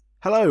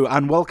Hello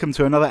and welcome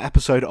to another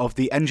episode of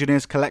the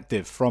Engineers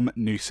Collective from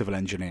New Civil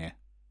Engineer.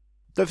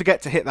 Don't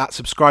forget to hit that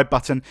subscribe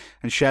button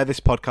and share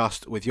this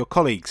podcast with your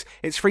colleagues.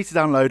 It's free to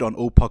download on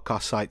all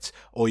podcast sites,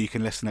 or you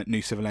can listen at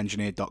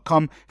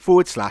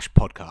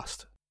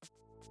newcivilengineer.com/podcast.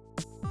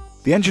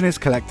 The Engineers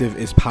Collective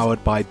is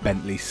powered by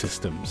Bentley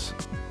Systems.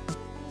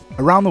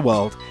 Around the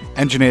world,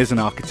 engineers and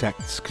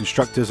architects,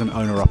 constructors and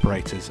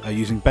owner-operators are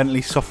using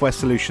Bentley software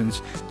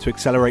solutions to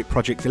accelerate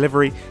project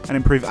delivery and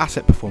improve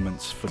asset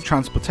performance for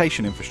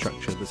transportation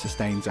infrastructure that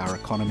sustains our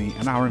economy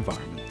and our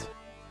environment.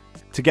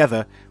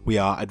 Together, we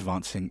are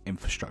advancing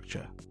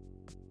infrastructure.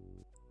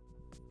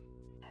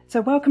 So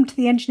welcome to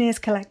the Engineers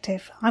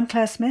Collective. I'm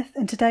Claire Smith,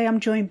 and today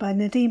I'm joined by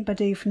Nadeem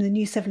Badu from the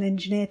New Civil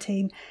Engineer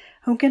team,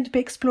 who are going to be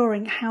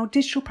exploring how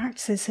digital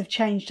practices have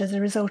changed as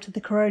a result of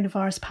the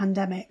coronavirus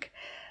pandemic,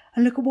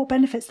 and look at what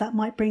benefits that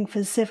might bring for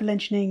the civil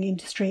engineering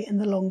industry in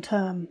the long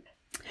term.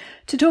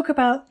 To talk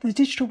about the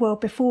digital world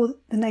before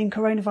the name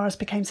coronavirus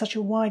became such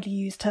a widely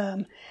used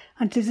term,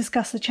 and to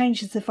discuss the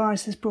changes the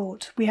virus has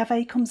brought, we have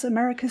AECOM's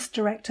America's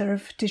Director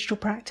of Digital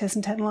Practice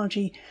and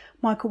Technology,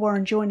 Michael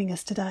Warren, joining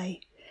us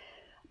today.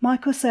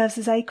 Michael serves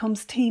as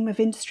AECOM's team of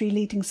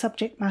industry-leading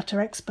subject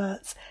matter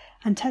experts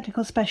and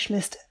technical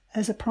specialists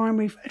as a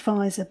primary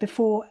advisor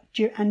before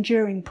and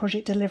during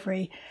project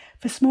delivery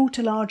for small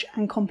to large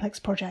and complex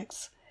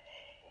projects.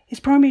 His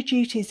primary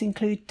duties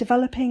include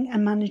developing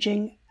and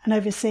managing and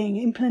overseeing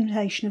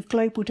implementation of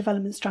global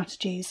development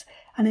strategies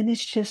and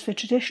initiatives for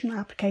traditional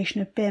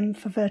application of BIM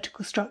for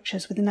vertical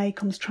structures within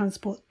AECOM's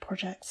transport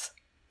projects.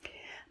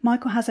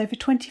 Michael has over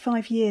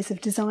 25 years of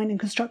design and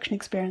construction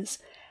experience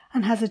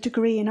and has a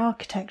degree in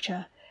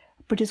architecture,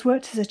 but has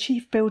worked as a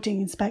chief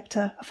building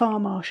inspector, a fire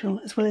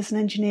marshal, as well as an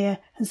engineer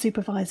and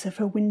supervisor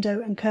for a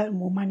window and curtain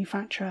wall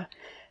manufacturer.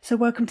 So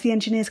welcome to the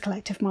Engineers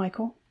Collective,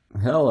 Michael.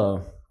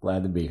 Hello,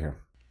 glad to be here.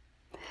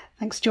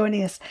 Thanks for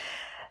joining us.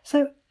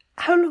 So,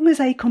 how long has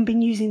AECOM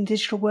been using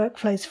digital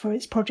workflows for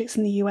its projects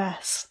in the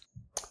US?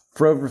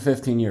 For over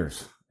 15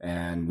 years,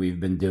 and we've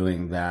been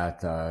doing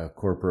that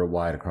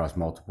corporate-wide across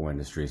multiple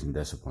industries and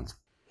disciplines.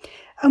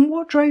 And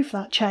what drove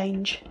that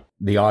change?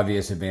 The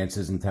obvious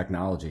advances in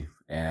technology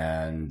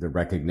and the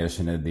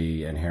recognition of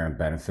the inherent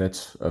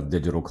benefits of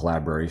digital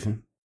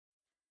collaboration.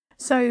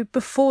 So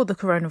before the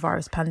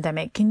coronavirus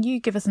pandemic, can you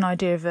give us an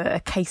idea of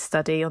a case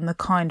study on the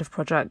kind of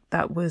project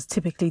that was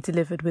typically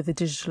delivered with a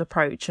digital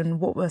approach, and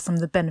what were some of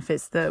the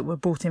benefits that were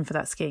brought in for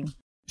that scheme?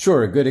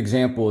 Sure. A good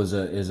example is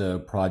a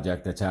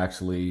project that's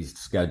actually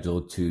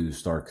scheduled to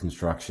start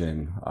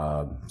construction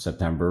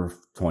September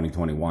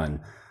 2021.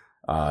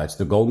 It's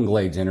the Golden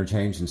Glades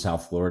interchange in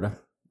South Florida.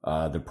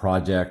 The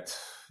project,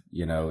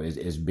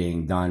 is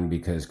being done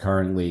because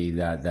currently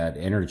that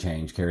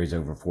interchange carries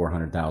over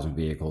 400,000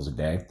 vehicles a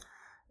day.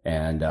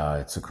 And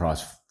it's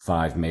across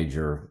 5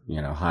 major,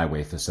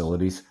 highway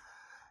facilities,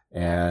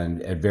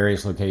 and at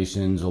various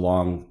locations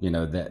along,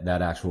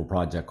 that actual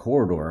project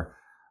corridor.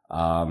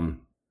 A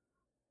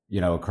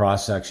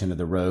cross section of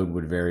the road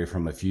would vary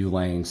from a few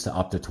lanes to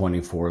up to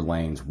 24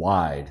 lanes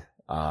wide,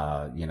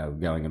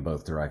 going in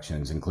both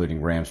directions,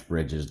 including ramps,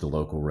 bridges, the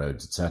local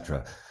roads,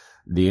 etc.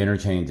 The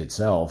interchange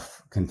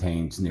itself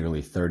contains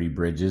nearly 30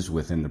 bridges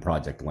within the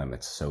project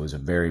limits, so it was a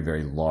very,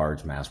 very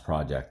large mass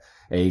project.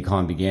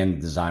 AECOM began the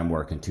design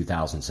work in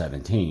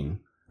 2017,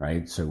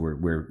 right? So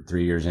we're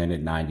 3 years in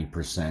at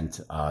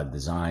 90%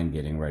 design,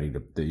 getting ready to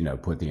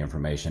put the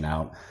information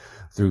out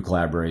through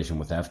collaboration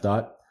with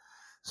FDOT.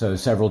 So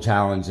several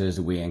challenges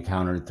that we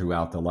encountered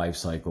throughout the life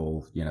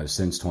cycle,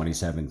 since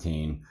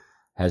 2017,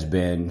 has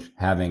been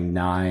having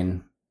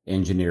 9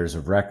 engineers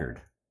of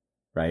record,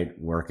 right,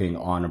 working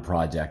on a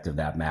project of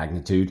that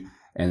magnitude,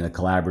 and the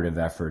collaborative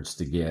efforts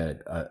to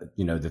get,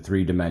 the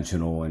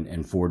 3-dimensional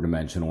and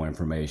 4-dimensional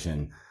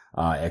information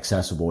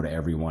accessible to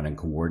everyone and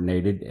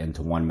coordinated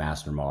into one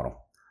master model.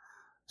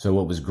 So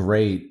what was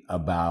great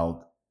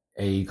about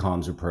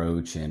AECOM's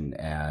approach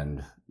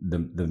and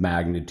the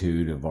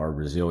magnitude of our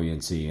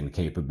resiliency and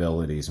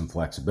capabilities and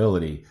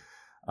flexibility,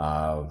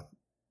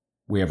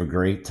 we have a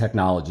great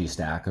technology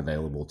stack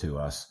available to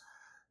us.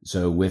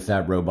 So with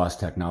that robust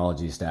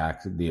technology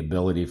stack, the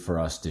ability for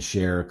us to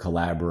share,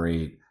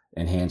 collaborate,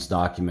 enhance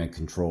document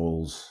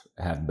controls,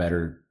 have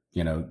better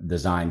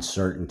design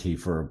certainty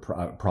for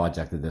a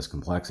project of this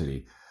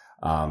complexity.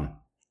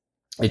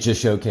 It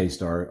just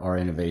showcased our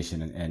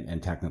innovation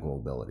and technical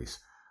abilities.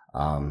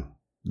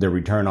 The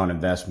return on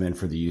investment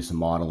for the use of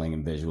modeling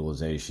and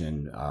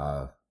visualization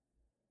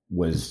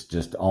was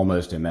just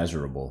almost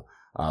immeasurable.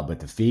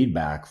 But the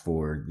feedback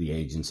for the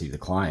agency, the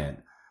client,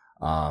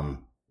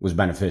 was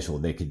beneficial.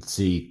 They could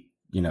see,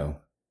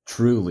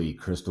 truly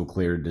crystal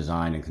clear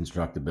design and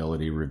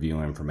constructability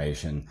review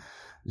information.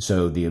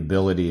 So the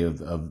ability of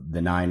the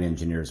 9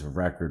 engineers of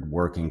record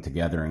working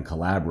together and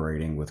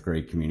collaborating with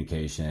great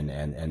communication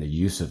and the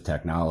use of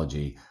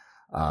technology,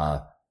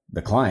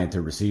 the client,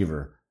 the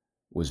receiver,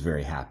 was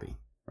very happy,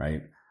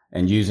 right?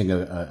 And using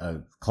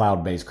a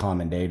cloud-based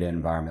common data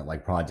environment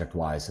like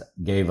ProjectWise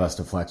gave us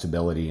the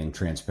flexibility and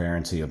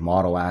transparency of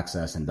model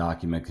access and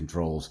document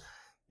controls.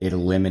 It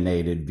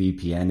eliminated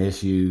VPN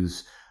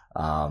issues.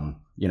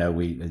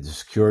 The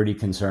security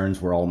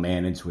concerns were all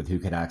managed with who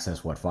could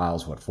access what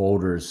files, what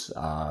folders,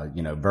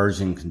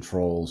 version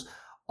controls,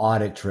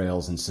 audit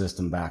trails, and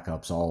system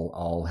backups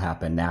all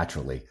happen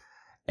naturally.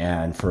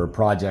 And for a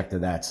project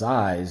of that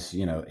size,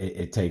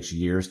 it takes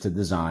years to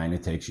design,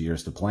 it takes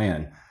years to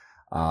plan.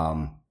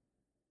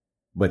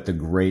 But the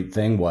great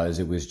thing was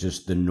it was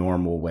just the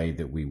normal way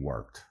that we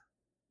worked.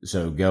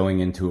 So going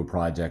into a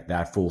project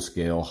that full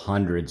scale,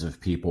 hundreds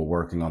of people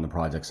working on the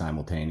project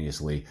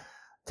simultaneously,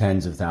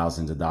 tens of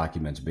thousands of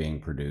documents being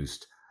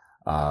produced,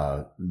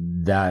 Golden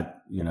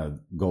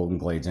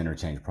Glades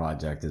Interchange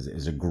project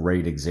is a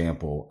great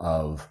example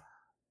of,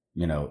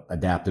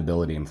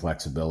 adaptability and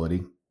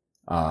flexibility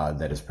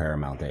that is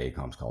paramount to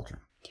AECOM's culture.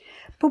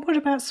 But what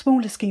about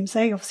smaller schemes?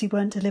 They obviously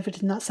weren't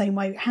delivered in that same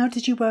way. How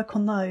did you work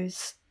on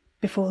those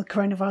before the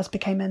coronavirus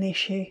became an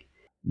issue?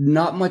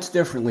 Not much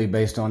differently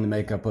based on the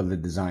makeup of the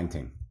design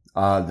team.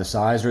 The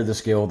size or the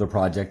scale of the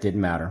project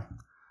didn't matter.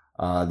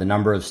 The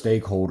number of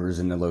stakeholders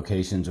and the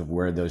locations of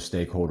where those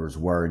stakeholders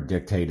were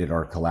dictated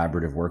our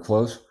collaborative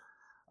workflows.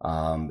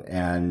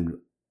 And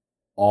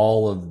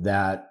all of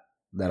that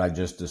I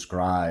just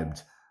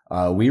described,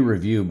 we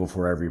review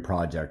before every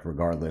project,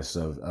 regardless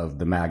of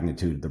the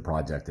magnitude of the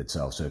project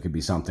itself. So it could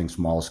be something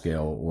small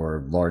scale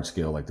or large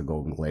scale, like the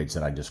Golden Glades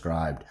that I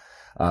described.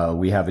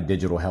 We have a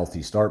digital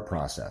healthy start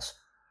process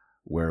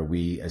where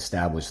we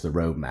establish the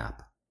roadmap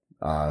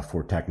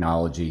for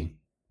technology,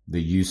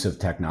 the use of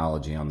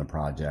technology on the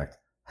project,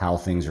 how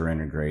things are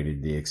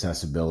integrated, the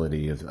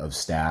accessibility of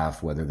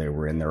staff, whether they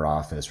were in their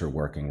office or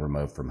working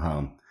remote from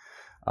home.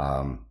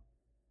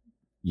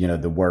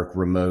 The work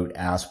remote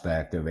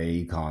aspect of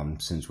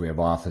AECOM, since we have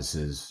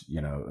offices,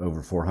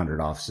 over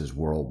 400 offices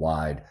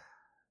worldwide,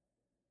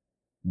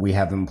 we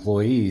have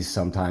employees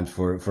sometimes,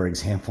 for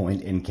example,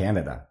 in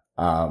Canada.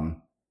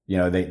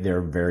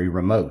 They're very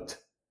remote,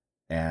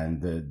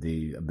 and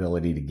the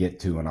ability to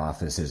get to an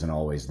office isn't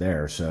always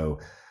there. So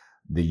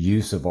the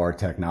use of our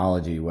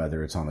technology,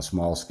 whether it's on a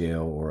small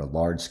scale or a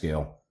large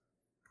scale,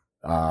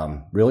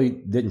 really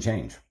didn't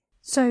change.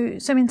 So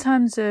in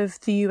terms of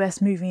the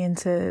US moving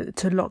into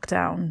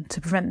lockdown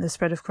to prevent the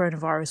spread of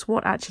coronavirus,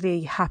 what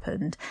actually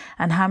happened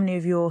and how many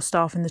of your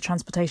staff in the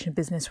transportation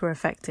business were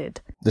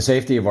affected? The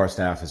safety of our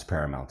staff is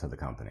paramount to the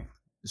company.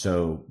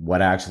 So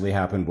what actually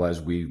happened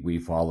was we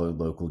followed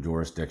local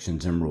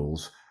jurisdictions and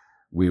rules.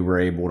 We were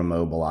able to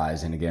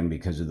mobilize, and again,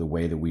 because of the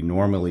way that we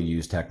normally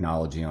use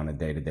technology on a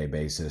day-to-day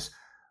basis,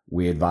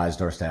 we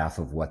advised our staff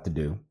of what to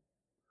do.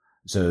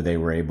 So they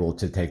were able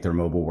to take their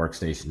mobile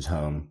workstations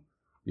home.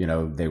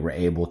 They were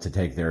able to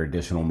take their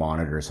additional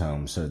monitors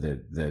home, so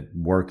that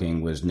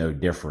working was no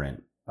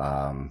different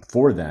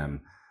for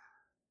them,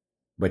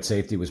 but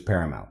safety was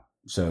paramount.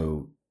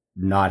 So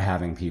not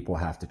having people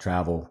have to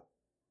travel,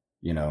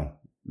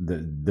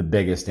 the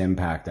biggest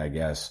impact, I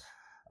guess,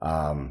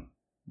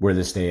 were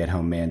the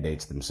stay-at-home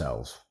mandates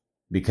themselves,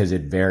 because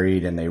it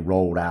varied and they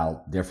rolled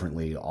out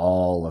differently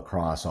all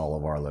across all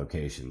of our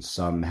locations.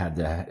 Some had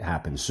to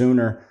happen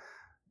sooner,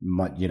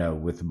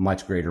 with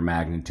much greater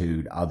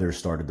magnitude. Others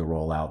started to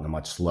roll out in a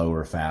much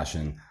slower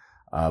fashion.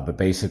 But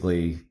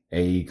basically,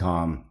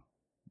 AECOM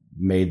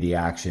made the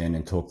action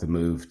and took the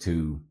move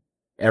to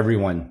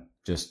everyone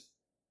just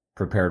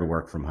prepare to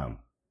work from home,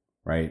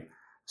 right?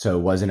 So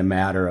it wasn't a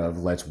matter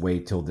of let's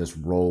wait till this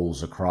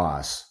rolls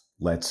across.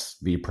 Let's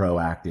be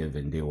proactive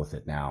and deal with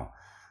it now.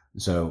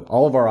 So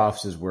all of our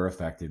offices were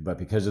affected, but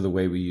because of the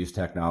way we use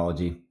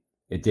technology,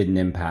 it didn't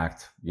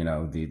impact,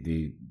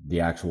 the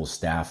actual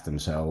staff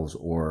themselves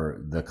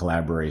or the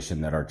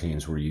collaboration that our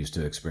teams were used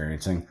to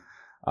experiencing.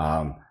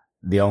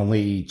 The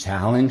only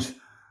challenge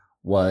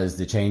was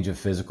the change of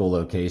physical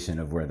location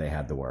of where they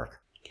had to work.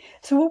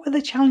 So what were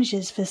the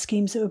challenges for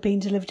schemes that were being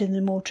delivered in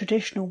a more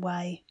traditional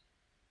way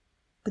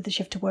with the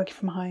shift to working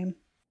from home?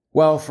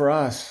 Well, for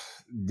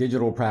us,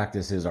 digital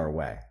practice is our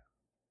way.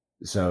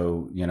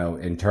 So,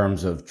 in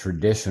terms of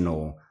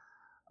traditional,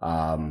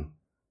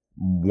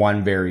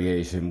 one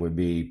variation would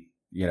be,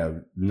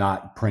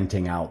 not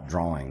printing out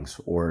drawings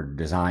or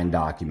design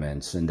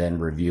documents and then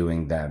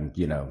reviewing them,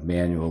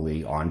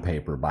 manually on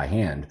paper by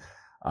hand.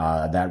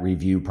 That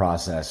review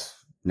process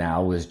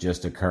now is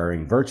just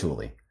occurring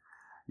virtually,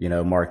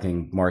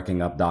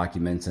 marking up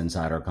documents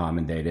inside our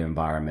common data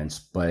environments.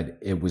 But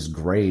it was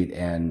great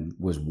and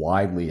was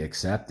widely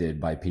accepted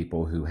by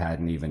people who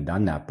hadn't even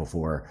done that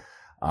before,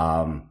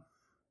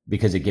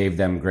 because it gave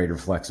them greater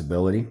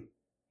flexibility.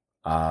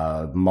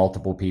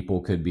 Multiple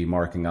people could be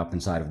marking up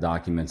inside of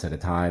documents at a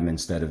time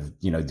instead of,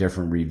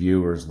 different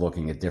reviewers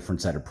looking at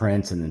different set of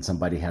prints, and then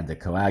somebody had to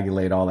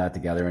coagulate all that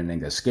together and then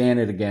go scan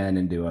it again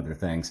and do other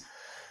things.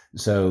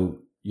 So,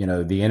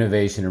 the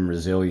innovation and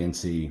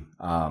resiliency,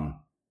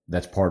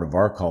 that's part of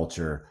our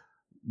culture.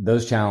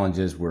 Those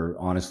challenges were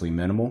honestly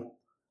minimal.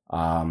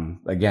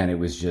 Again, it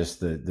was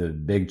just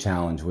the big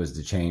challenge was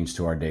the change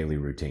to our daily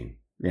routine,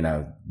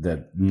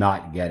 the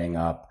not getting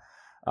up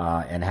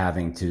and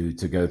having to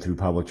go through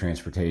public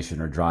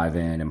transportation or drive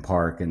in and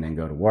park and then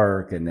go to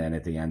work. And then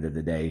at the end of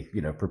the day,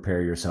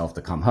 prepare yourself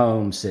to come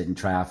home, sit in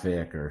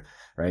traffic, or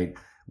right.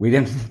 we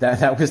didn't,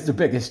 that was the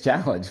biggest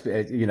challenge.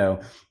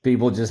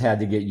 People just had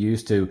to get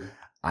used to,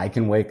 I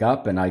can wake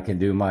up and I can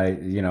do my,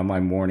 my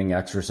morning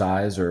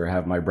exercise or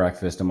have my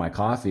breakfast and my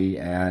coffee,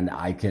 and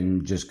I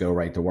can just go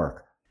right to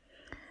work.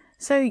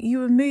 So you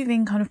were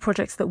moving kind of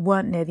projects that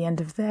weren't near the end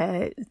of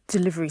their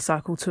delivery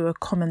cycle to a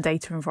common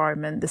data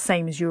environment, the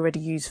same as you already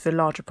use for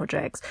larger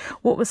projects.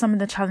 What were some of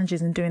the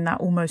challenges in doing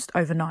that almost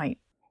overnight?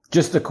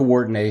 Just the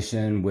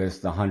coordination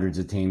with the hundreds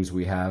of teams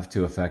we have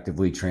to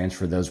effectively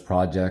transfer those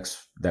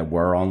projects that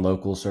were on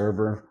local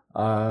server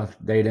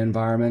data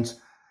environments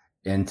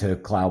into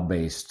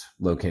cloud-based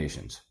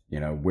locations.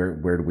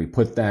 Where do we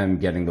put them,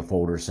 getting the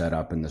folder set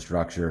up in the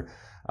structure.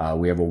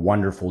 We have a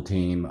wonderful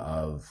team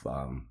of,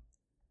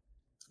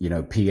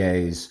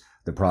 PAs,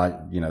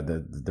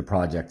 the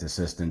project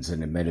assistants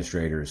and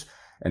administrators.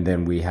 And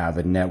then we have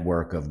a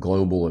network of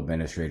global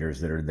administrators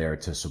that are there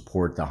to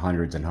support the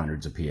hundreds and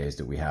hundreds of PAs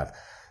that we have.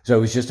 So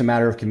it was just a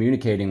matter of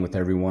communicating with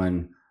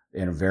everyone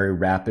in a very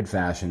rapid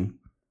fashion,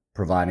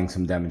 providing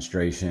some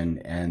demonstration,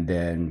 and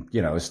then,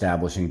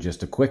 establishing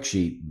just a quick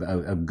sheet,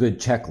 a good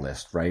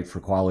checklist, right,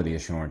 for quality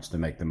assurance to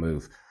make the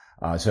move.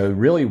 So it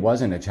really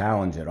wasn't a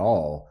challenge at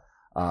all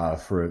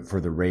for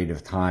the rate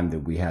of time that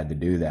we had to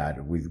do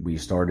that. We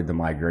started the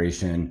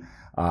migration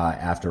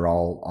after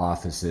all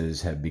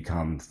offices had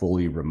become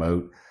fully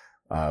remote.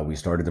 We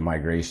started the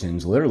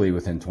migrations literally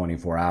within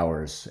 24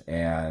 hours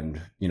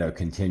and,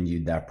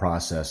 continued that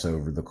process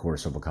over the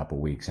course of a couple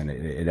of weeks. And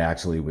it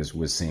actually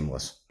was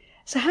seamless.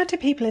 So how do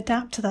people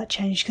adapt to that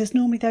change? Because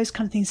normally those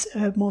kind of things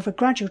are more of a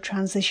gradual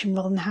transition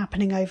rather than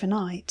happening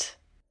overnight.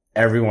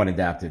 Everyone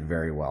adapted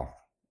very well.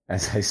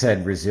 As I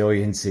said,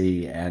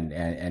 resiliency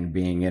and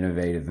being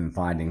innovative and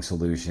finding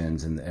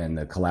solutions and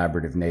the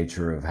collaborative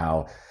nature of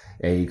how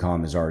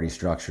AECOM is already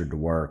structured to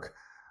work.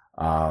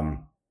 The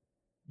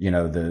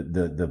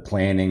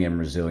planning and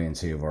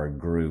resiliency of our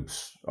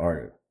groups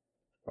are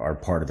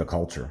part of the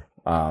culture.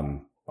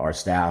 Our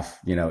staff,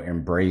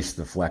 embrace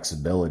the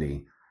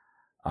flexibility,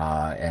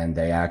 and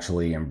they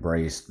actually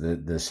embraced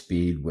the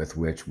speed with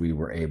which we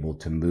were able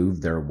to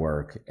move their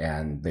work,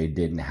 and they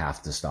didn't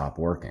have to stop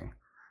working.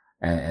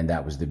 And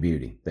that was the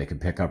beauty. They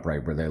could pick up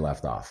right where they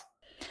left off.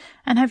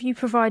 And have you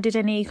provided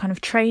any kind of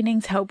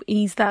training to help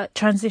ease that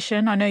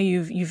transition? I know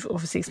you've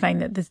obviously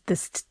explained that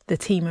the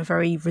team are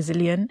very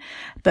resilient,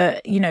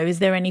 but, is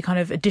there any kind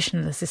of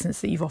additional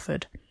assistance that you've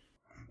offered?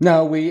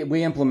 No,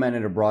 we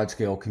implemented a broad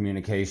scale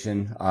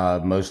communication,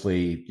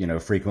 mostly,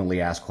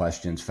 frequently asked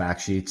questions, fact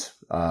sheets,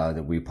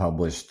 that we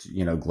published,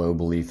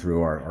 globally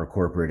through our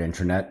corporate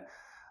intranet.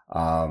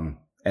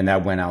 And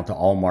that went out to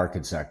all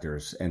market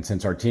sectors. And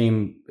since our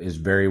team is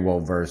very well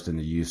versed in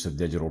the use of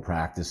digital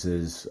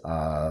practices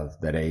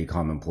that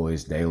AECOM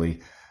employs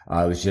daily,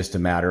 it was just a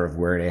matter of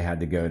where they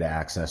had to go to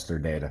access their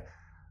data.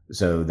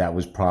 So that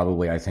was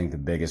probably, I think, the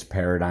biggest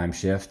paradigm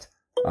shift.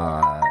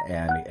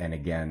 And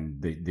again,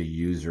 the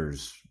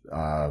users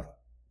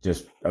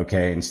just,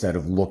 okay, instead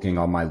of looking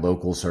on my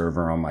local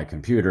server on my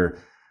computer,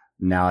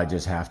 now I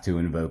just have to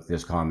invoke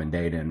this common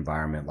data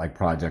environment like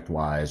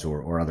ProjectWise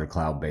or other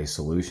cloud-based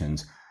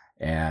solutions.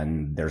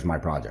 And there's my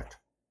project.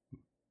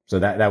 So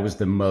that was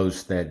the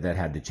most that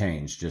had to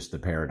change, just the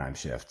paradigm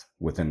shift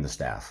within the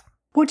staff.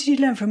 What did you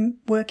learn from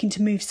working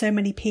to move so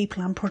many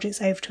people and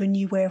projects over to a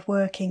new way of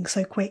working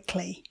so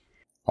quickly?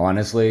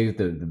 Honestly,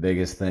 the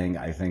biggest thing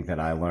I think that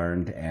I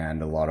learned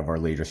and a lot of our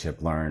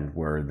leadership learned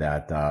were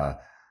that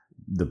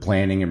the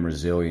planning and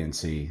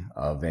resiliency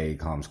of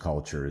AECOM's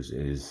culture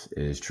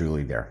is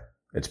truly there.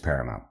 It's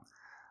paramount.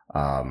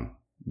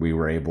 We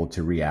were able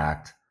to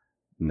react.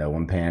 No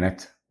one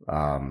panicked.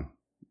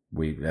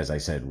 As I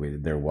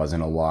said, there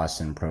wasn't a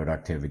loss in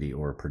productivity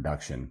or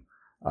production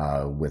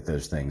with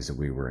those things that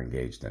we were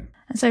engaged in.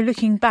 And so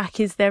looking back,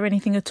 is there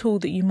anything at all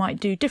that you might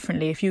do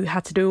differently if you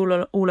had to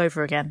do all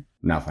over again?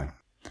 Nothing.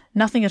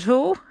 Nothing at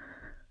all?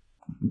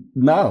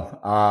 No.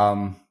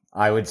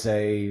 I would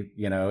say,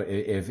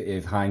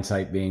 if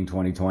hindsight being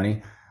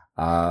 2020,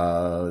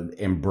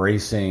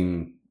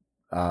 embracing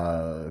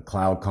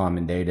cloud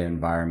common data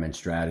environment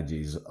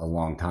strategies a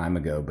long time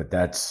ago, but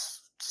that's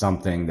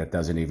something that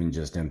doesn't even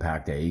just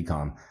impact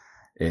AECOM.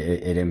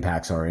 It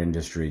impacts our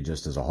industry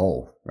just as a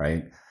whole,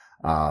 right?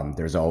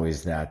 There's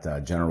always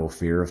that general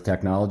fear of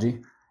technology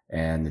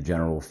and the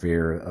general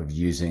fear of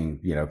using,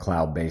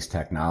 cloud-based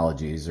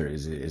technologies. Or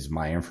is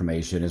my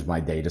information, is my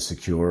data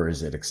secure?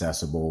 Is it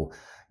accessible?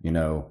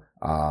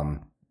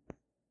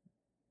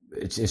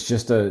 It's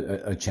just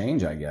a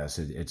change, I guess.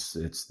 It's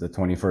the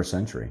 21st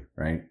century,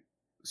 right?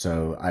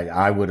 So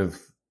I would have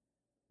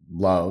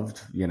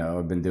loved,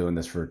 I've been doing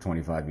this for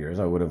 25 years.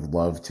 I would have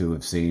loved to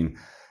have seen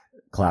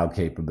cloud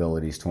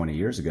capabilities 20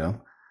 years ago,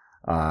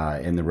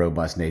 in the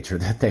robust nature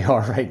that they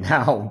are right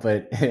now.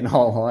 But in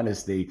all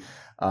honesty,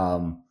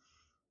 there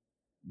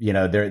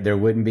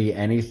wouldn't be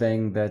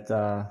anything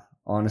that,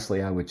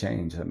 honestly, I would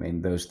change. I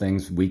mean, those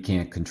things we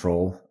can't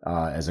control,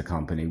 as a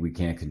company. We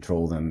can't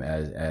control them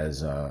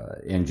as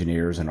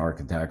engineers and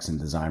architects and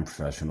design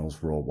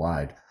professionals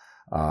worldwide.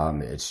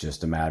 It's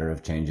just a matter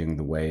of changing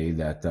the way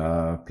that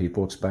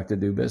people expect to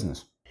do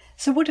business.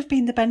 So what have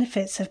been the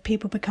benefits? Have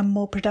people become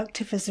more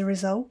productive as a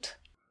result?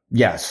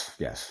 Yes.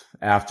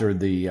 After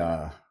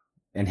the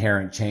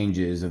inherent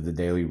changes of the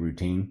daily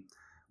routine,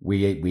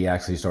 we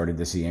actually started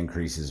to see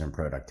increases in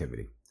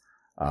productivity.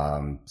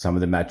 Some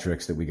of the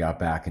metrics that we got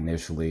back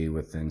initially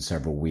within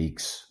several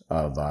weeks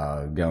of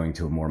going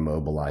to a more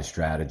mobilized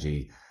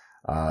strategy,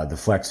 the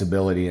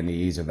flexibility and the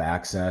ease of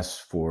access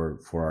for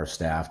our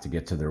staff to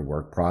get to their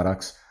work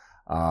products,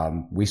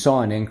 we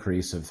saw an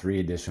increase of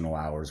 3 additional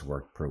hours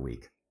worked per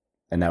week.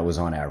 And that was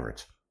on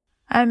average.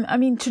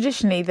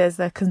 Traditionally, there's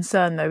the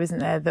concern, though, isn't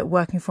there, that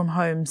working from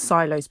home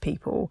silos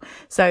people.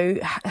 So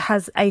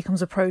has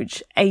AECOM's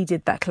approach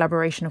aided that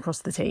collaboration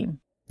across the team?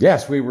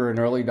 Yes, we were an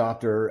early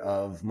adopter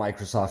of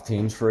Microsoft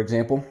Teams, for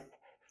example.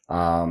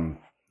 And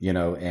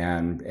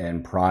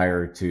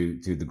prior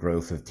to the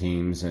growth of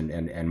Teams and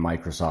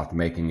Microsoft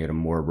making it a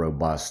more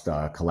robust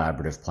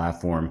collaborative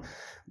platform,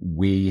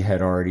 we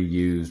had already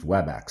used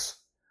WebEx.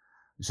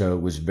 So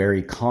it was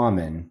very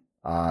common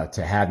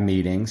to have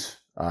meetings.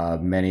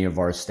 Many of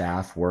our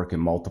staff work in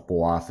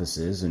multiple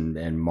offices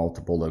and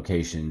multiple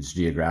locations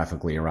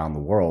geographically around the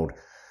world.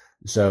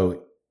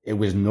 So it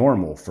was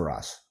normal for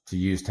us to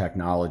use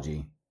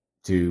technology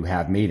to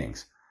have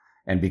meetings.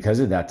 And because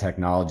of that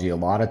technology, a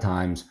lot of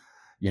times,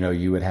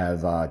 you would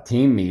have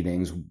team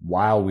meetings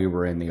while we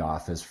were in the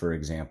office, for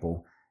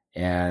example,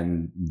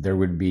 and there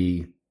would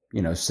be,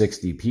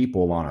 60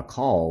 people on a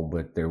call,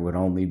 but there would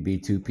only be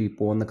 2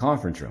 people in the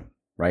conference room,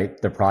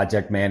 right? The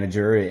project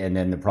manager and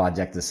then the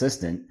project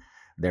assistant.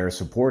 They're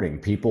supporting.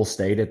 People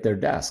stayed at their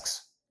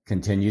desks,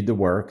 continued to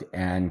work,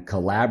 and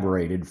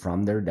collaborated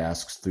from their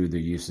desks through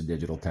the use of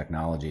digital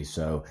technology.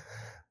 So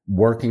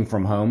working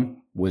from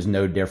home was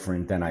no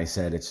different than I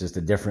said. It's just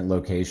a different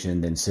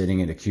location than sitting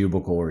in a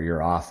cubicle or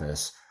your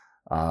office,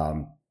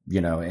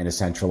 in a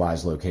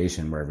centralized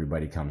location where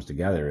everybody comes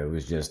together. It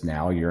was just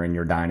now you're in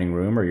your dining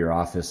room or your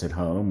office at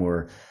home,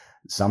 or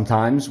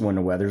sometimes when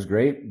the weather's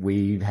great,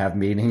 we have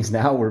meetings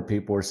now where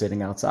people are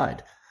sitting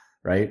outside,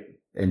 right?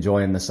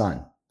 Enjoying the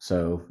sun.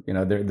 So,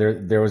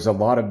 there was a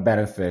lot of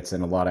benefits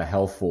and a lot of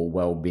healthful,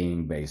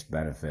 well-being based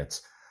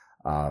benefits,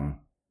 I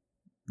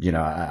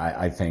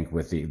think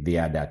with the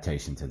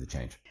adaptation to the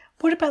change.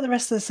 What about the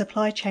rest of the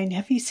supply chain?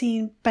 Have you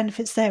seen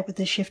benefits there with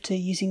the shift to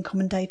using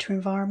common data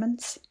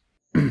environments?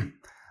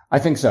 I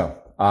think so.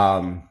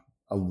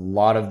 A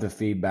lot of the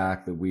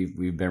feedback that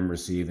we've been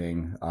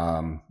receiving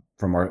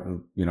from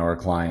our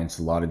clients,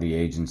 a lot of the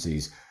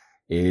agencies,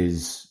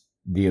 is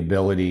the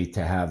ability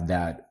to have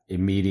that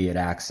immediate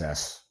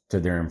access to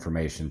their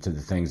information, to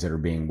the things that are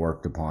being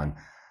worked upon,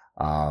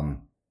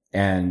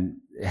 and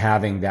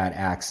having that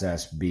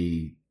access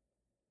be,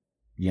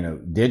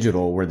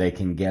 digital, where they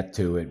can get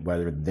to it,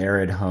 whether they're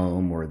at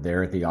home or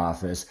they're at the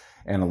office.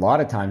 And a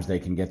lot of times they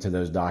can get to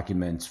those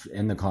documents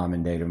in the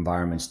common data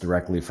environments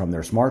directly from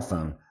their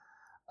smartphone.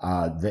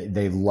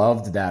 They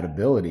loved that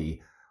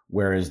ability,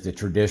 whereas the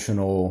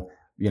traditional,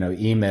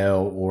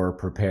 email or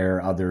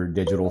prepare other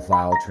digital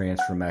file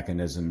transfer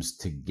mechanisms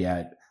to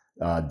get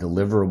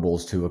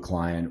deliverables to a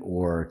client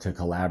or to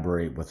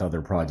collaborate with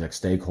other project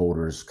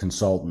stakeholders,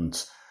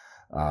 consultants,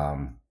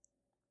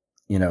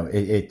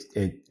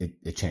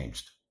 it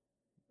changed,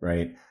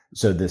 right?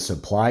 So the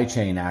supply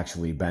chain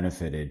actually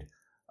benefited,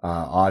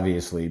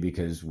 obviously,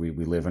 because we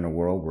live in a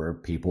world where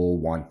people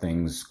want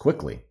things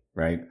quickly,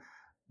 right?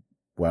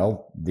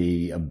 Well,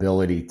 the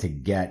ability to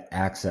get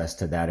access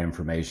to that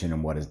information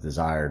and what is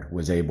desired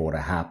was able to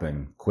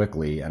happen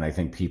quickly. And I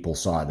think people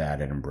saw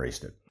that and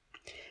embraced it.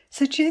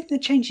 So do you think the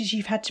changes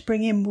you've had to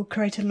bring in will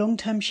create a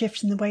long-term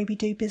shift in the way we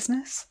do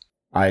business?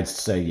 I'd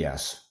say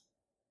yes.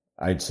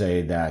 I'd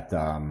say that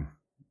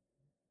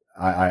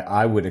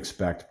I would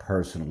expect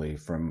personally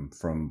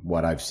from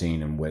what I've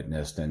seen and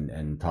witnessed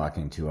and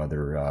talking to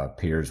other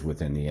peers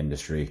within the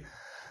industry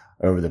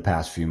over the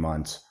past few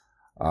months,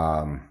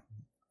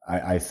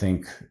 I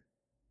think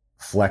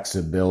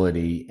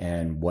flexibility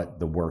and what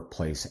the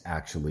workplace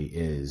actually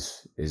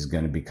is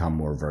going to become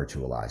more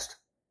virtualized.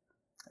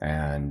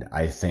 And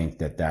I think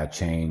that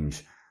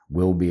change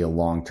will be a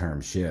long-term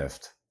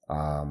shift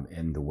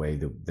in the way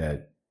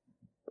that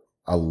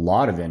a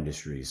lot of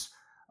industries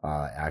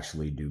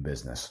actually do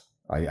business.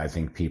 I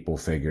think people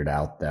figured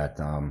out that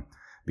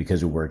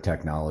because of where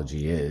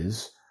technology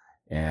is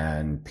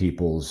and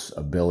people's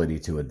ability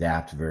to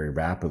adapt very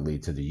rapidly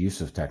to the use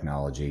of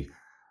technology,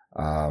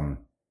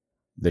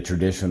 the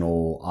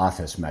traditional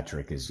office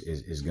metric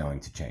is going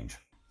to change.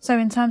 So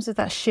in terms of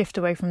that shift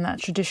away from that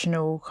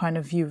traditional kind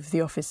of view of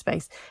the office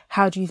space,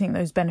 how do you think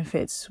those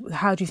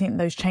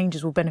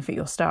changes will benefit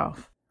your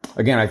staff?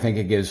 Again, I think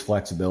it gives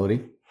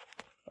flexibility.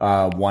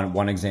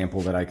 One example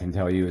that I can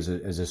tell you as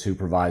a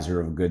supervisor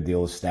of a good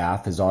deal of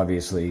staff is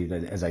obviously,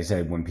 as I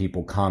said, when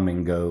people come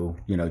and go,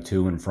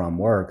 to and from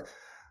work,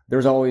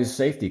 there's always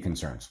safety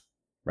concerns,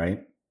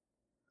 right?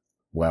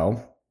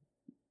 Well,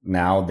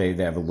 now they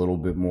have a little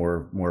bit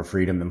more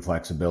freedom and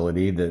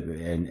flexibility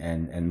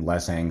and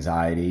less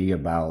anxiety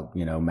about,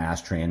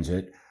 mass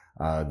transit,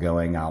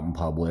 going out in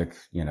public.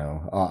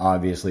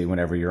 Obviously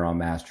whenever you're on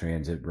mass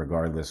transit,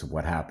 regardless of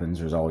what happens,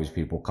 there's always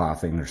people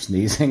coughing or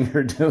sneezing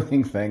or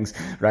doing things,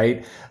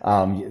 right?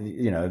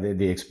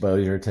 The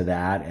exposure to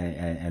that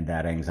and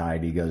that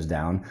anxiety goes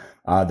down.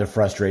 The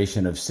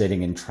frustration of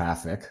sitting in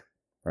traffic,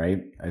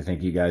 right? I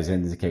think you guys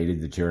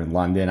indicated that you're in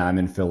London. I'm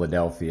in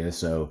Philadelphia.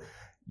 So,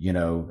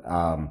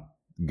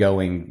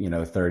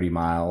 going, 30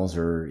 miles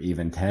or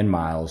even 10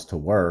 miles to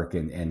work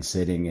and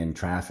sitting in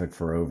traffic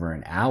for over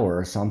an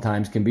hour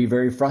sometimes can be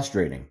very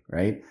frustrating,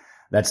 right?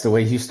 That's the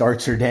way you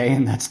start your day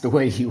and that's the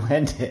way you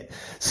end it.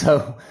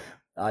 So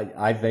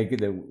I think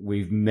that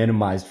we've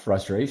minimized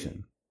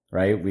frustration,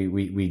 right?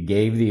 We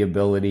gave the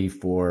ability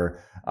for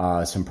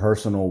some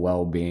personal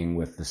well-being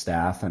with the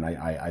staff. And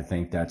I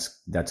think that's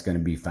going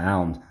to be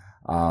found,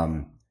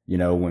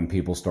 when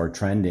people start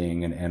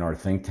trending and our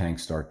think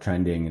tanks start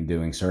trending and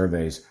doing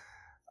surveys.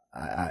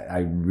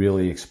 I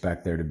really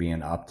expect there to be an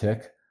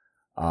uptick,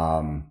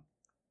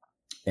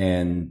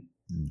 and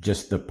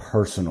just the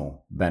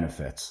personal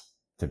benefits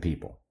to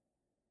people,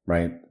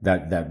 right?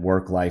 That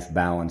work-life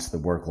balance, the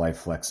work-life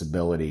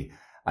flexibility,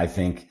 I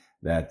think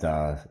that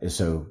is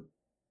so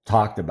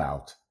talked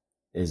about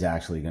is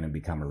actually going to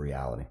become a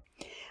reality.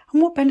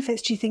 And what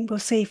benefits do you think we'll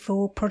see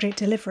for project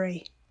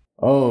delivery?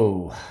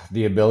 Oh,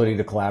 the ability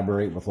to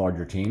collaborate with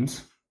larger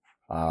teams.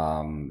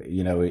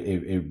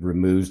 It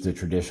removes the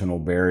traditional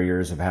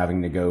barriers of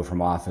having to go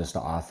from office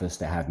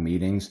to have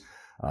meetings.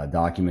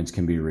 Documents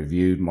can be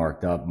reviewed,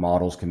 marked up,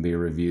 models can be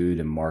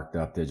reviewed and marked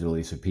up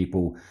digitally. So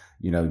people,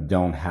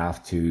 don't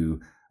have to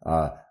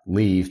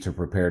leave to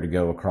prepare to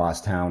go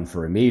across town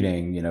for a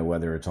meeting,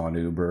 whether it's on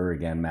Uber,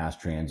 again, mass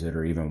transit,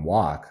 or even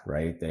walk,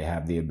 right? They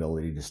have the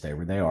ability to stay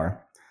where they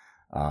are.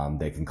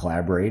 They can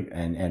collaborate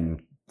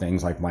and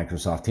things like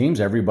Microsoft Teams,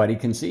 everybody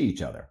can see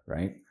each other,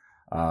 right?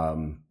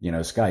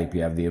 Skype,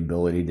 you have the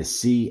ability to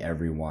see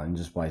everyone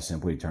just by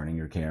simply turning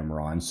your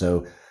camera on.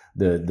 So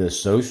the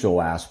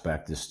social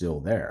aspect is still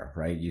there,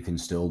 right? You can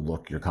still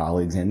look your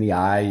colleagues in the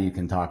eye. You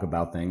can talk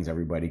about things.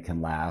 Everybody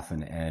can laugh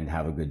and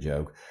have a good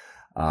joke.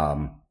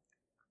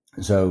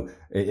 So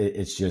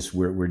it's just,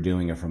 we're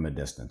doing it from a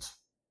distance,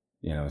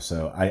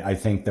 so I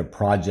think the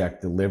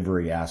project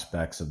delivery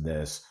aspects of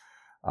this,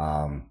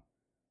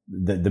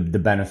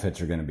 the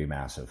benefits are going to be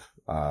massive.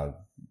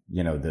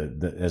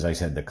 As I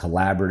said, the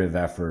collaborative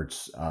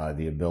efforts,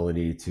 the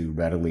ability to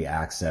readily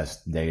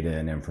access data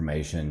and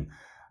information,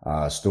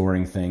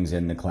 storing things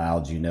in the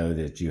clouds,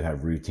 that you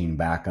have routine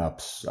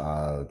backups,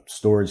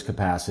 storage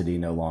capacity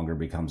no longer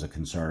becomes a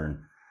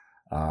concern.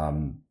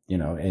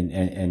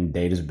 And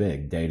data's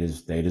big.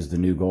 Data's the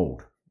new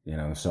gold,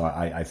 so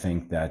I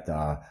think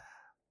that,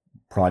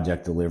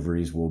 project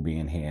deliveries will be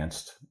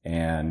enhanced,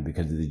 and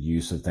because of the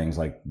use of things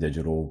like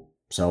digital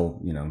cell,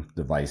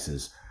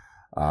 devices,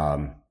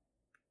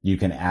 you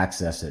can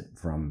access it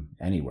from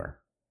anywhere.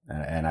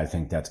 And I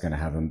think that's going to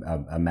have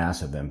a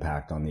massive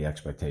impact on the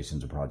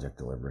expectations of project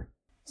delivery.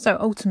 So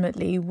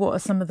ultimately, what are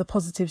some of the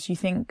positives you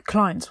think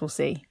clients will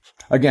see?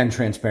 Again,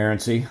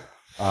 transparency,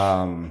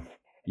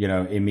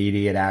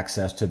 immediate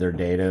access to their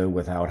data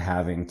without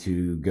having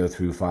to go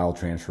through file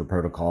transfer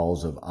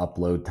protocols of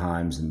upload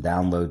times and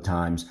download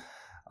times.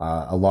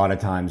 A lot of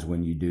times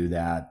when you do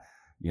that,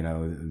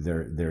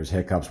 there's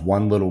hiccups.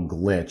 One little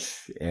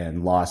glitch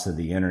and loss of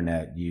the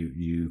internet,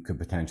 you could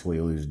potentially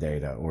lose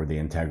data or the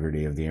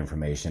integrity of the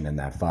information in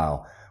that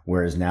file.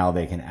 Whereas now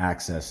they can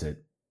access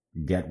it,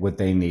 get what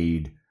they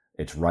need.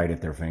 It's right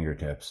at their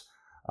fingertips.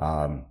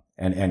 And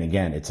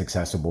again, it's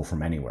accessible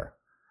from anywhere.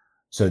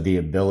 So the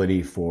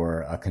ability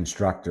for a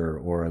constructor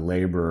or a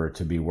laborer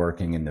to be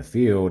working in the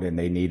field and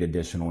they need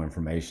additional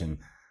information,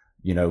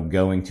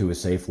 going to a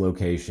safe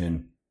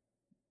location,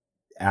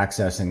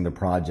 accessing the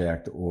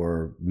project,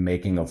 or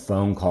making a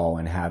phone call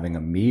and having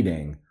a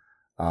meeting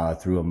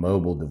through a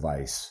mobile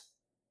device,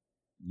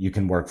 you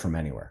can work from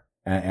anywhere.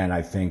 And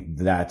I think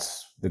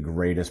that's the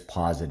greatest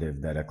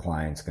positive that a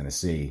client's going to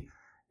see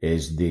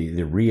is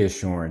the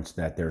reassurance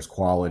that there's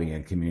quality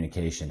and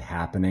communication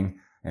happening,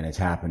 and it's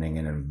happening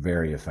in a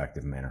very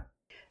effective manner.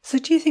 So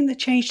do you think the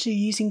change to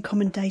using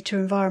common data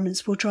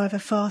environments will drive a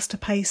faster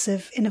pace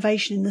of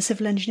innovation in the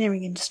civil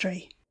engineering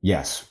industry?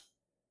 Yes.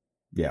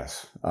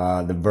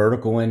 The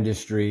vertical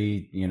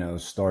industry,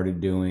 started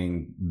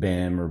doing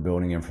BIM or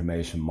building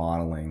information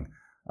modeling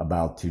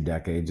about 2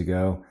 decades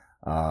ago.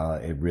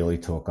 It really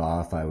took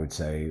off, I would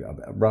say,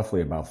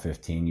 roughly about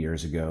 15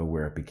 years ago,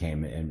 where it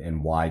became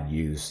in wide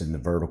use in the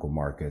vertical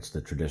markets,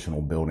 the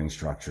traditional building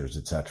structures,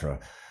 et cetera.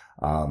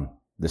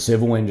 The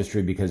civil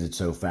industry, because it's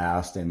so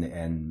fast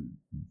and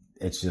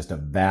it's just a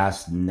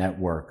vast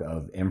network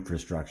of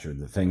infrastructure,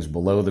 the things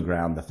below the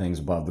ground, the things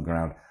above the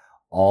ground,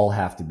 all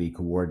have to be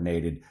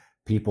coordinated.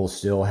 People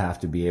still have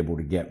to be able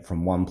to get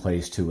from one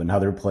place to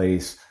another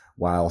place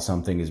while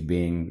something is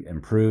being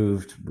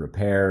improved,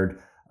 repaired,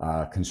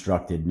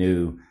 constructed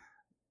new.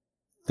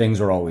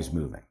 Things are always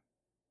moving.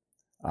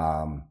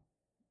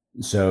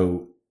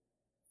 So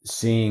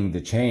seeing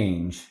the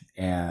change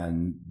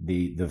and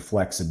the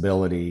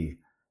flexibility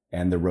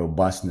and the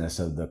robustness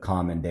of the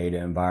common data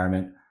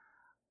environment,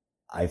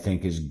 I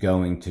think is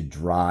going to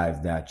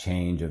drive that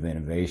change of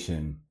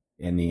innovation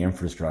in the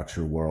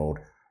infrastructure world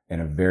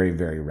in a very,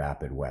 very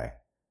rapid way.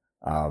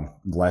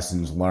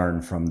 Lessons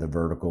learned from the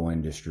vertical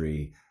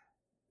industry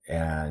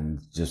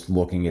and just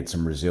looking at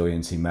some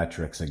resiliency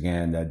metrics,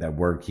 again, that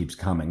word keeps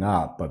coming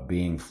up, but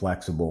being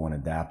flexible and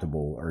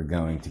adaptable are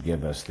going to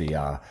give us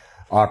the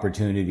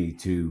opportunity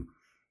to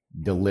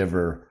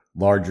deliver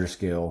larger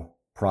scale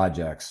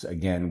projects,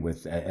 again,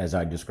 with, as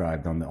I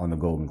described on the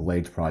Golden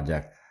Glades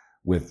project,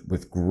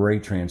 with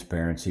great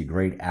transparency,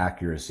 great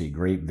accuracy,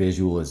 great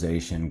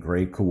visualization,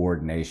 great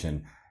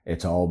coordination.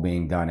 It's all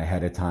being done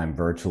ahead of time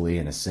virtually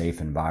in a safe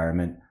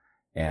environment.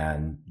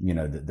 And,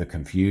 the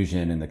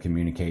confusion and the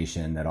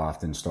communication that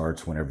often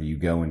starts whenever you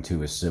go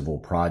into a civil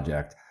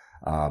project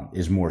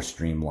is more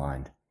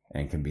streamlined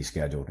and can be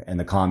scheduled. And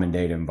the common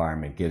data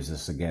environment gives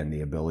us, again,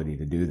 the ability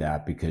to do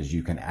that because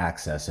you can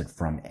access it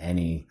from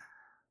any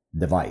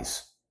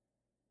device.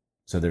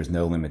 So there's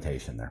no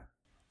limitation there.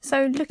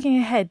 So looking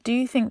ahead, do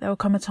you think there will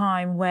come a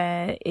time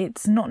where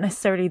it's not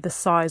necessarily the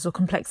size or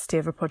complexity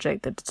of a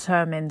project that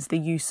determines the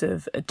use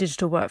of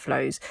digital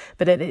workflows,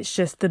 but that it's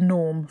just the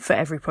norm for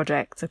every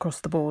project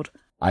across the board?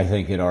 I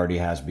think it already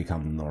has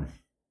become the norm.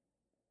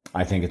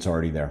 I think it's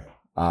already there.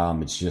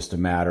 It's just a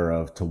matter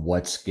of to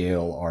what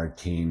scale are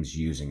teams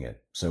using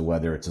it. So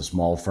whether it's a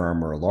small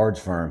firm or a large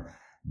firm,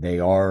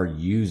 they are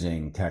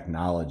using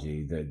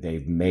technology. That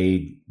they've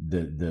made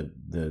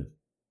the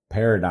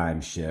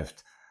paradigm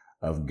shift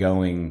of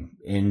going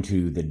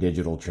into the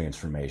digital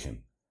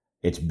transformation.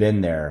 It's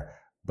been there,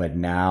 but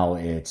now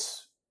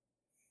it's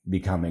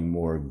becoming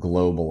more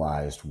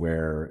globalized,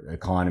 where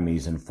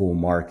economies and full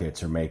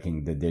markets are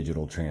making the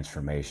digital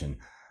transformation,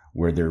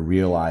 where they're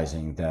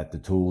realizing that the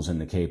tools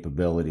and the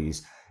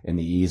capabilities and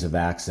the ease of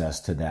access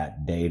to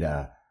that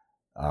data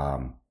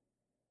are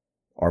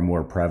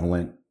more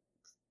prevalent,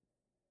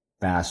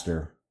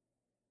 faster,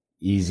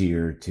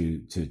 easier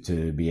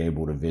to be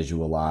able to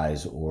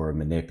visualize or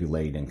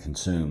manipulate and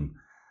consume.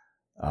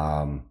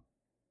 I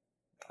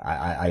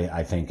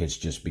think it's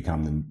just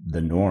become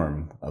the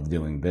norm of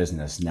doing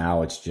business.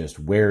 Now it's just,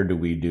 where do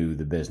we do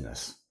the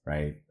business,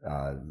 right?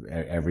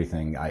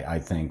 Everything I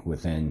think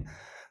within,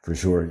 for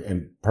sure,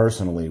 and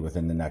personally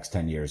within the next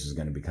 10 years is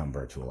going to become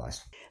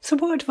virtualized. So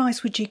what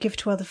advice would you give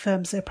to other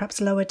firms that are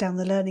perhaps lower down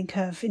the learning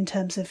curve in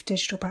terms of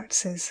digital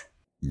practices?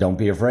 Don't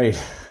be afraid.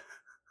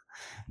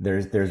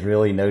 There's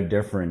really no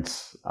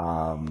difference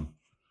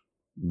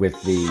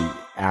with the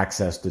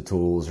access to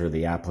tools or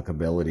the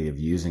applicability of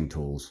using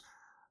tools,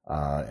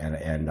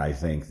 and I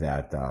think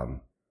that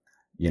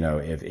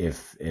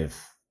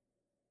if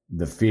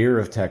the fear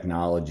of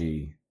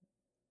technology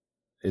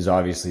is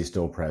obviously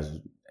still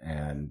present,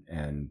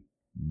 and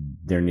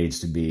there needs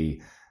to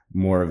be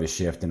more of a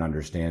shift in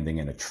understanding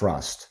and a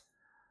trust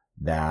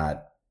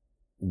that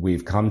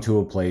we've come to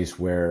a place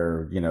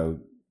where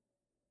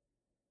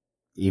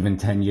even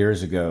 10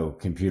 years ago,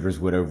 computers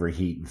would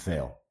overheat and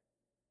fail.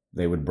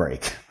 They would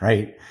break,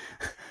 right?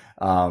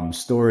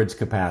 Storage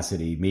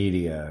capacity,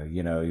 media,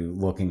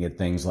 looking at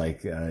things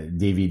like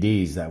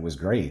DVDs, that was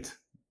great.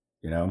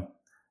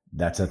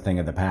 That's a thing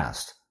of the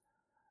past.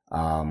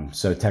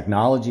 So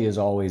technology is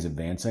always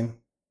advancing.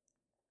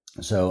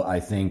 So I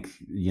think,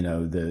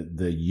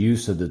 the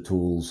use of the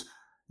tools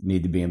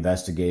need to be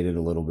investigated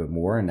a little bit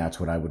more. And that's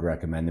what I would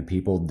recommend to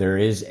people. There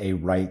is a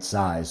right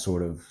size,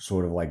 sort of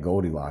like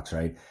Goldilocks,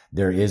 right?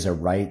 There is a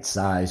right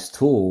size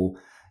tool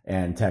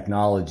and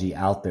technology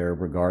out there,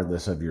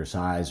 regardless of your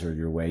size or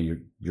your way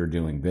you're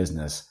doing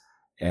business.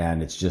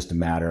 And it's just a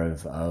matter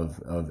of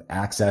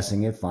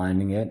accessing it,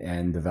 finding it,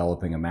 and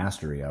developing a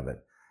mastery of it.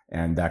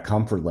 And that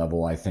comfort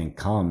level, I think,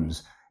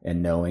 comes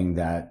in knowing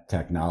that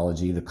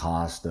technology, the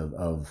cost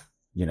of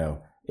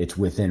it's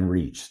within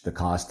reach. The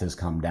cost has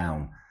come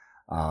down.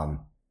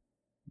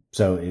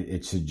 So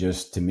it should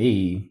just, to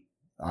me,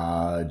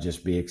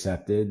 just be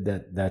accepted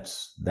that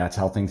that's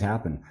how things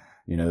happen.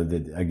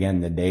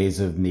 Again, the days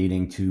of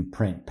needing to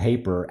print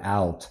paper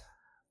out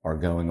are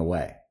going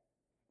away.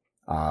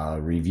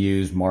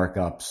 Reviews,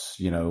 markups,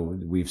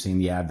 we've seen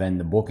the advent of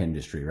the book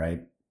industry,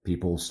 right?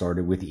 People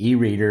started with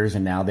e-readers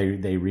and now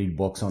they read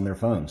books on their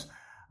phones.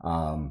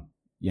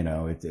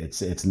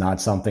 It's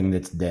not something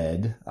that's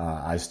dead.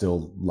 I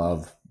still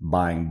love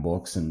buying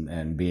books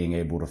and being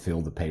able to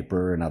feel the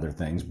paper and other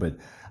things, but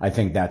I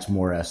think that's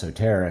more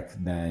esoteric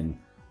than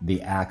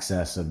the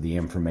access of the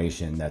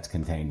information that's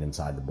contained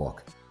inside the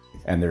book.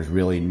 And there's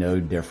really no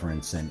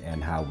difference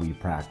in how we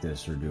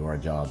practice or do our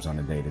jobs on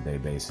a day-to-day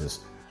basis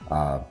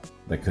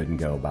that couldn't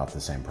go about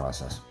the same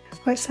process.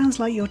 Well, it sounds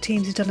like your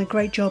teams have done a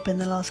great job in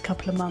the last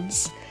couple of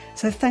months.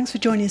 So thanks for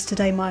joining us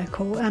today,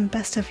 Michael, and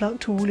best of luck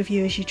to all of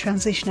you as you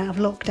transition out of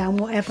lockdown,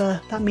 whatever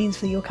that means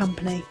for your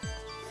company.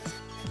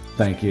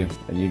 Thank you.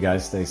 And you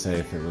guys stay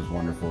safe. It was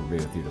wonderful to be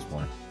with you this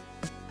morning.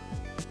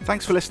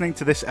 Thanks for listening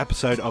to this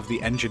episode of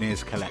the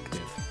Engineers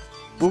Collective.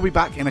 We'll be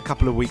back in a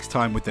couple of weeks'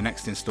 time with the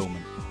next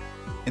instalment.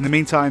 In the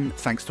meantime,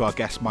 thanks to our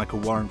guest Michael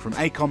Warren from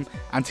AECOM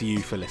and to you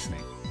for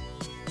listening.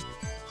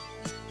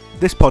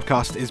 This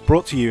podcast is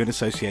brought to you in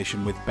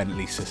association with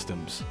Bentley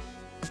Systems.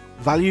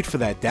 Valued for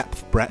their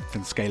depth, breadth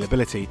and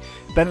scalability,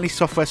 Bentley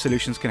Software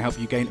Solutions can help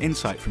you gain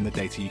insight from the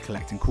data you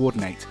collect and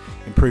coordinate,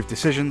 improve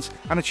decisions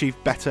and achieve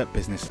better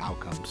business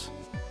outcomes.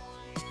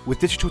 With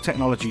digital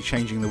technology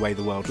changing the way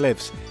the world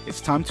lives, it's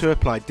time to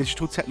apply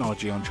digital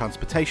technology on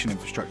transportation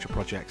infrastructure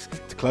projects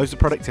to close the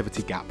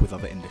productivity gap with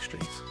other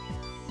industries.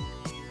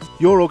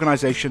 Your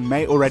organisation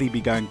may already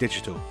be going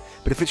digital,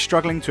 but if it's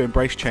struggling to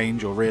embrace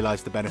change or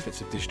realise the benefits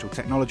of digital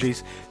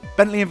technologies,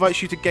 Bentley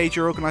invites you to gauge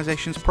your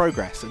organisation's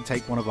progress and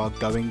take one of our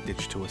Going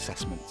Digital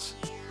assessments.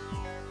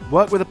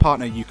 Work with a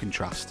partner you can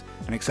trust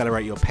and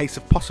accelerate your pace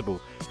of possible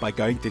by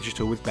going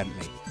digital with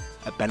Bentley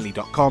at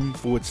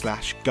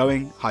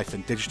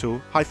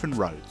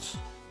bentley.com/going-digital-roads.